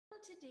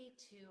day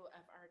 2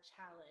 of our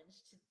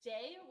challenge.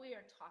 Today we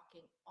are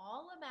talking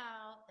all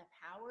about the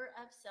power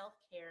of self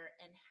care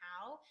and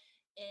how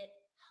it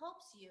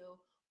helps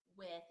you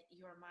with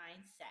your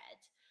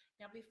mindset.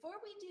 Now, before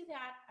we do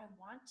that, I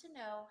want to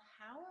know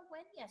how it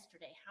went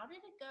yesterday. How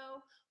did it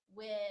go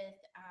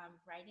with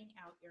writing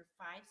out your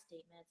 5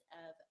 statements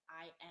of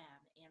I am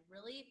and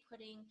really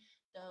putting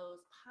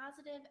those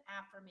positive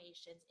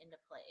affirmations into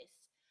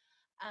place?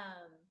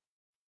 Um,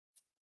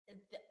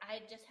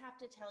 I just have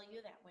to tell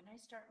you that when I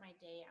start my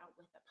day out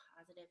with a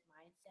positive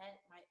mindset,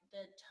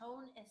 the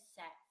tone is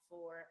set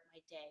for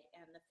my day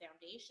and the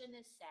foundation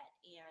is set.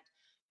 And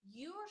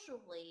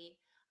usually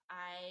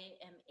I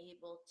am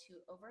able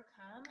to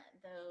overcome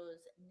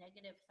those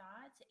negative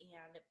thoughts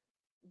and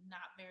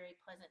not very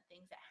pleasant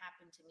things that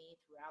happen to me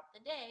throughout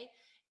the day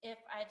if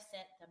I've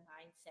set the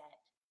mindset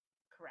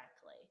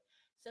correctly.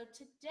 So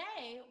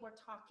today we're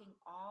talking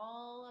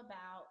all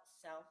about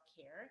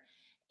self-care,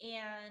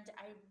 and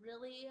I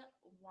really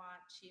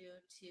want you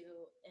to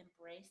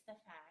embrace the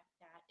fact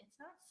that it's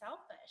not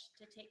selfish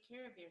to take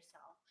care of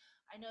yourself.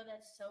 I know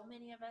that so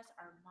many of us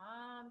are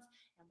moms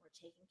and we're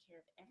taking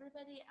care of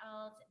everybody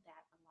else,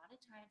 that a lot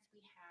of times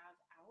we have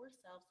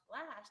ourselves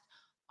last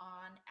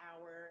on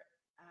our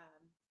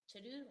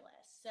to-do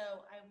list.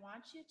 So I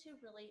want you to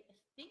really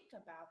think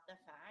about the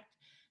fact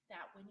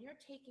that when you're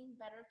taking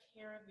better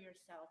care of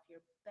yourself,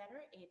 you're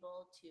better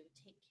able to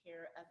take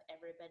care of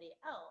everybody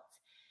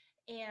else.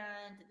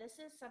 And this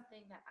is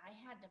something that I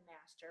had to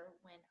master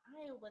when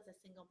I was a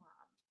single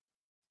mom.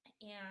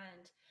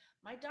 And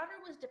my daughter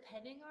was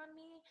depending on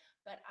me,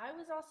 but I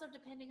was also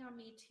depending on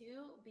me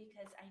too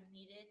because I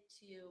needed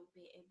to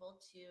be able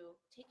to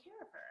take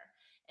care of her.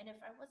 And if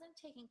I wasn't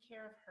taking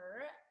care of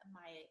her,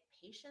 my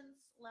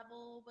patience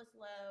level was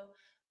low,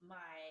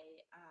 my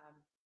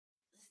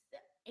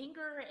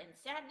anger and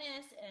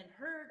sadness and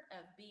hurt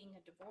of being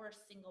a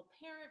divorced single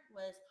parent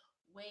was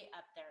way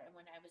up there. And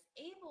when I was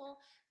able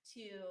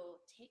to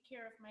take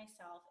care of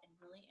myself and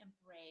really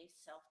embrace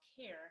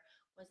self-care,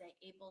 was I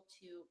able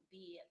to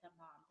be the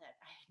mom that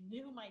I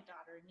knew my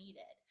daughter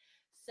needed.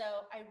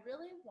 So I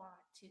really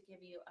want to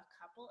give you a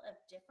couple of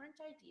different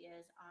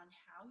ideas on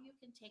how you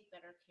can take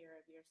better care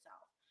of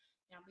yourself.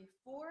 Now,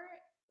 before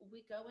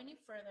we go any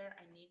further,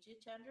 I need you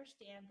to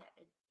understand that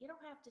you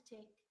don't have to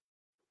take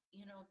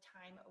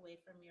time away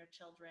from your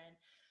children.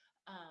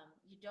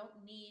 You don't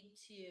need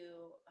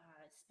to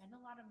spend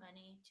a lot of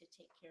money to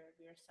take care of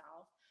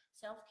yourself.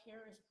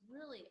 Self-care is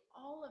really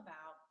all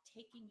about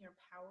taking your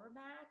power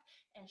back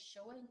and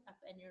showing up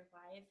in your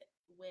life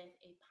with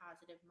a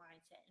positive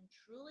mindset. And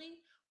truly,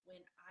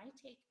 when I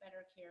take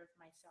better care of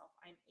myself,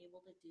 I'm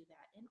able to do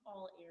that in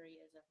all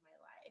areas of my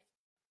life.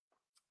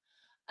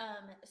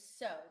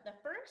 So the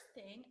first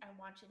thing I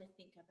want you to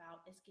think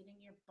about is getting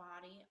your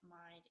body,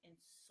 mind, and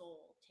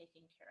soul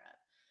taken care of.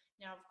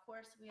 Now, of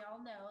course, we all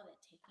know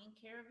that taking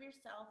care of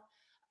yourself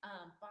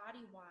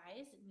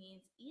body-wise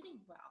means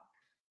eating well.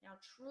 Now,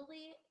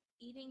 truly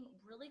eating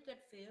really good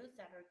foods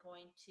that are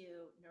going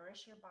to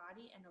nourish your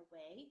body in a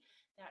way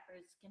that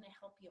is going to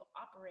help you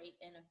operate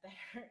in a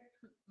better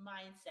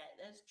mindset.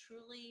 That's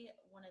truly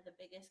one of the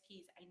biggest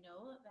keys. I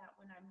know that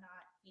when I'm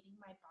not feeding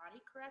my body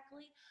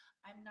correctly,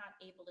 I'm not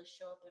able to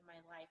show up in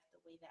my life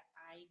the way that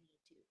I need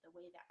to, the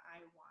way that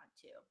I want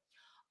to.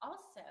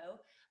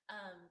 Also,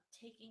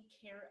 taking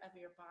care of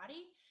your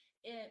body,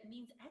 it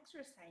means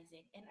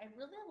exercising. And I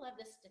really love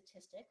this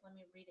statistic. Let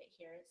me read it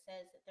here. It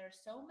says that there are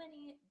so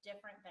many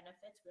different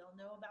benefits. We all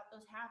know about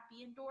those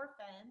happy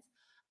endorphins,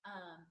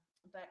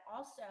 but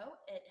also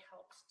it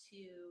helps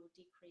to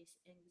decrease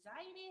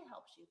anxiety,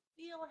 helps you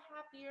feel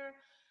happier,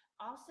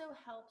 also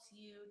helps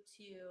you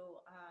to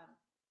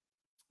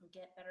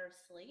get better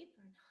sleep.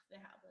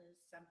 That was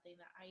something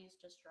that I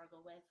used to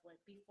struggle with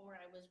before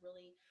I was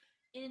really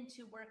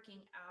into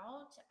working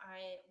out.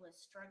 I was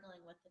struggling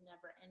with the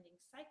never ending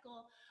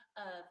cycle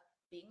of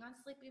being on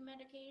sleeping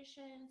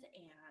medications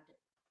and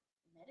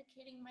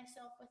medicating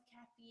myself with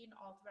caffeine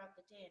all throughout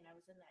the day. And I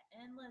was in that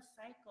endless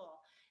cycle.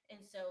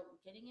 And so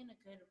getting in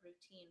a good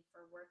routine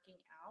for working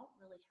out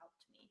really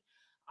helped me.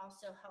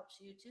 Also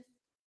helps you to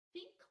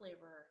think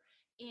clearer.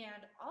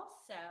 And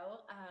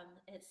also,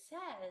 it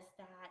says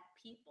that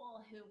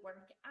people who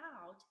work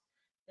out,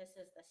 this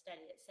is the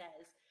study, it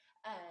says,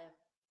 uh,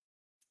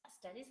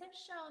 studies have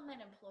shown that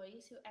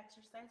employees who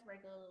exercise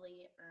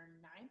regularly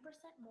earn 9%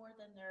 more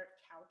than their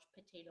couch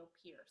potato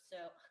peers. So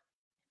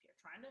if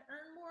you're trying to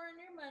earn more in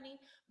your money,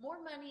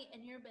 more money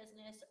in your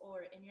business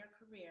or in your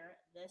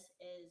career, this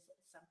is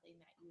something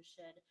that you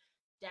should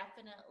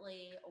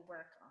definitely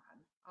work on.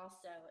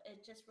 Also,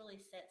 it just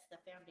really sets the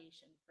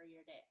foundation for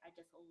your day. I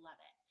just love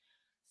it.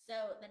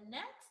 So the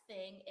next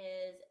thing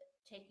is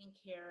taking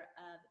care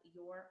of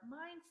your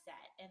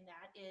mindset, and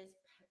that is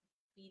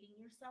feeding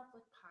yourself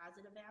with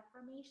positive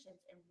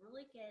affirmations and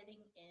really getting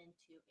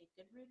into a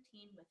good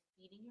routine with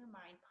feeding your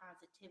mind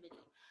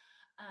positivity.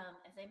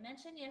 As I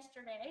mentioned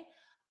yesterday,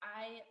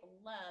 I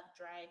love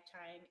Drive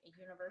Time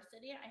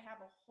University. I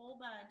have a whole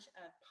bunch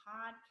of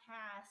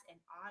podcasts and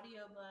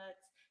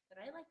audiobooks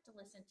that I like to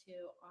listen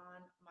to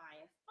on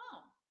my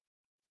phone.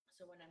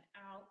 So when I'm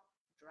out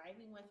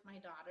driving with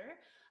my daughter,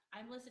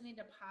 I'm listening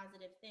to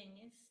positive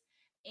things.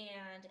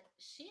 And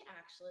she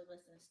actually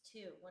listens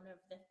too. One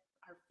of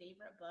our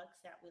favorite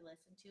books that we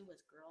listened to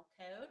was Girl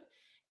Code.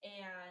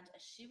 And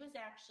she was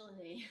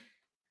actually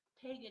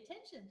paying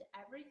attention to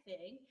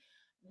everything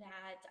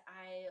that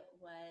I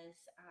was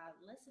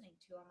listening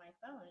to on my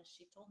phone. And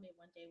she told me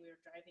one day we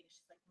were driving,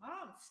 she's like,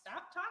 Mom,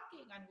 stop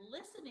talking. I'm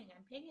listening.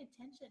 I'm paying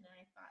attention. And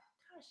I thought,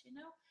 gosh,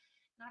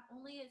 not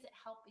only is it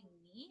helping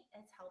me,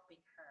 it's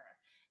helping her.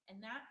 And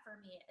that for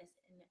me is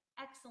an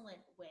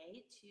excellent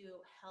way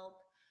to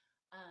help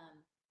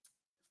um,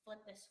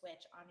 flip the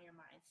switch on your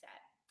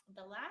mindset.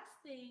 The last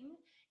thing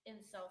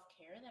in self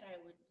care that I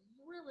would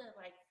really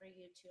like for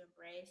you to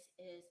embrace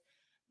is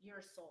your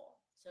soul.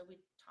 So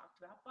we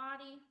talked about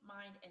body,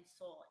 mind, and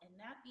soul, and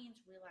that means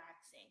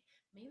relaxing.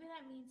 Maybe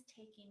that means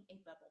taking a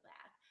bubble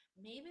bath.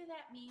 Maybe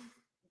that means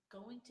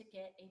going to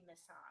get a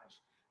massage.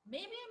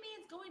 Maybe it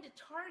means going to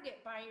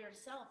Target by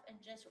yourself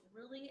and just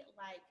really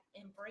like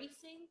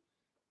embracing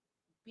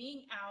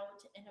being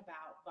out and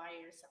about by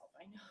yourself.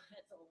 I know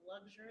that's a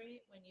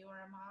luxury when you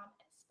are a mom,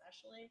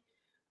 especially.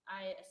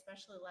 I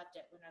especially loved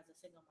it when I was a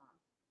single mom.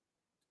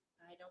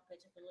 I don't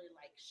particularly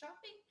like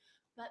shopping,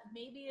 but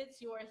maybe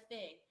it's your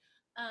thing.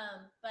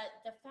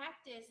 But the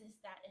fact is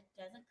that it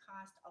doesn't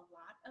cost a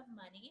lot of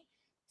money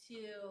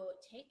to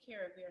take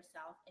care of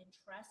yourself. And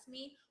trust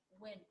me,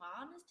 when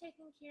mom is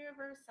taking care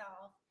of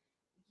herself,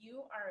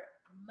 you are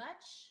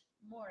much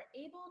more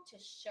able to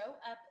show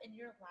up in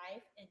your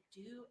life and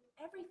do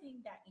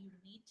everything that you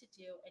need to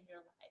do in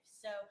your life.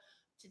 So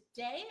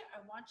today,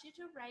 I want you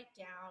to write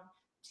down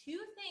 2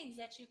 things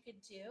that you could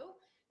do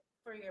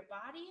for your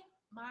body,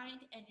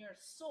 mind, and your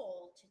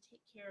soul to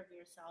take care of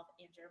yourself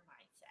and your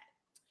mindset.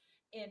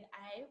 And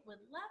I would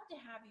love to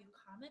have you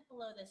comment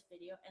below this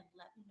video and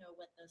let me know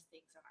what those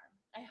things are.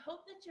 I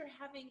hope that you're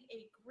having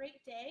a great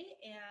day,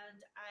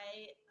 and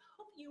I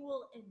hope you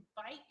will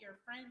invite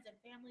your friends and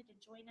family to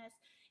join us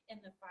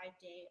in the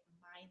 5-day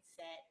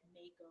mindset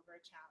makeover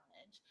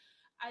challenge.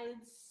 I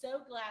am so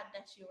glad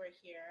that you are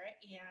here,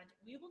 and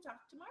we will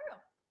talk tomorrow.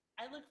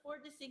 I look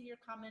forward to seeing your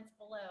comments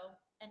below.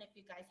 And if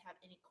you guys have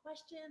any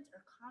questions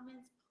or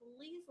comments,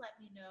 please let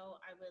me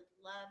know. I would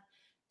love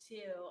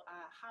to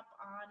hop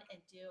on and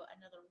do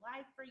another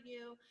live for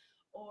you,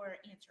 or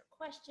answer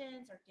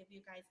questions, or give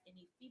you guys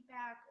any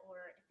feedback,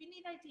 or if you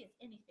need ideas,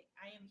 anything,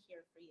 I am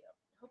here for you.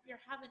 Hope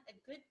you're having a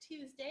good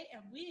Tuesday,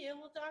 and we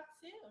will talk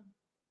soon.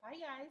 Bye,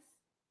 guys.